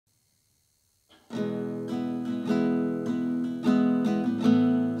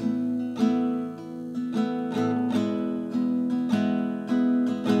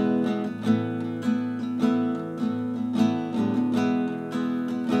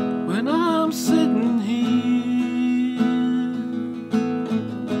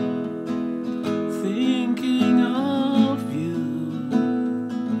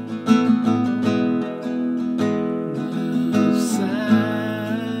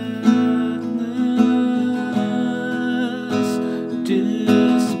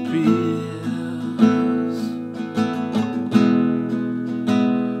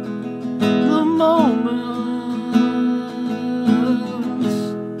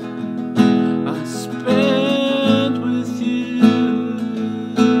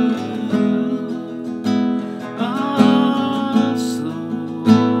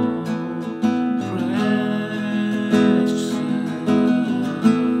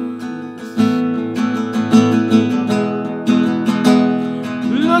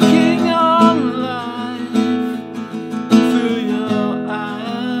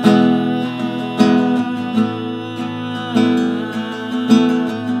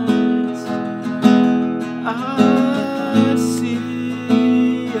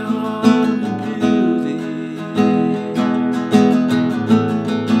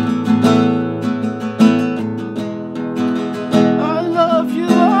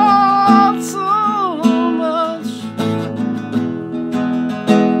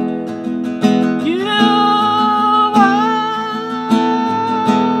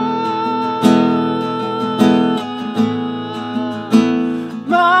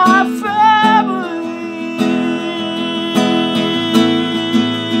my family.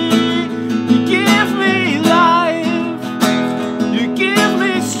 You give me life, you give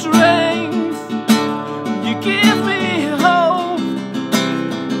me strength, you give me hope,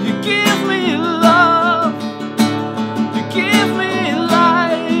 you give me love, you give me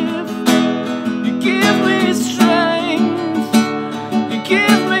life, you give me strength, you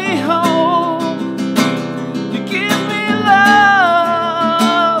give me hope, you give me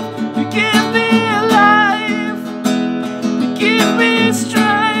love, you give me life, you give me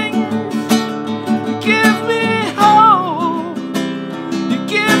strength, you give me hope, you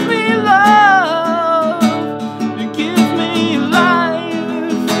give me love, you give me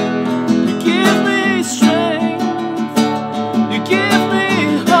life, you give me strength, you give me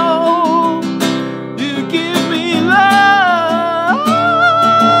hope, you give me love.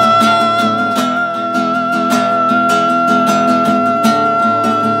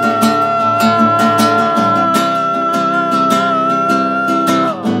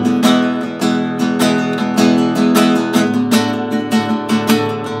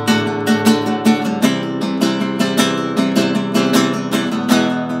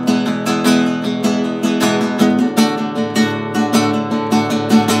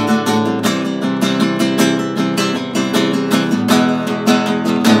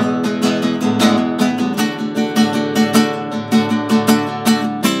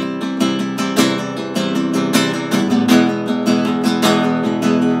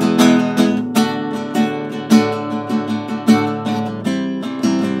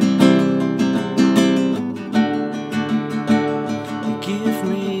 Give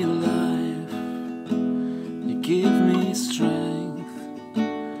me life, you give me strength,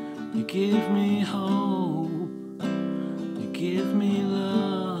 you give me hope, you give me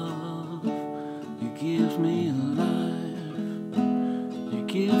love, you give me life, you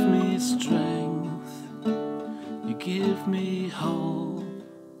give me strength, you give me hope.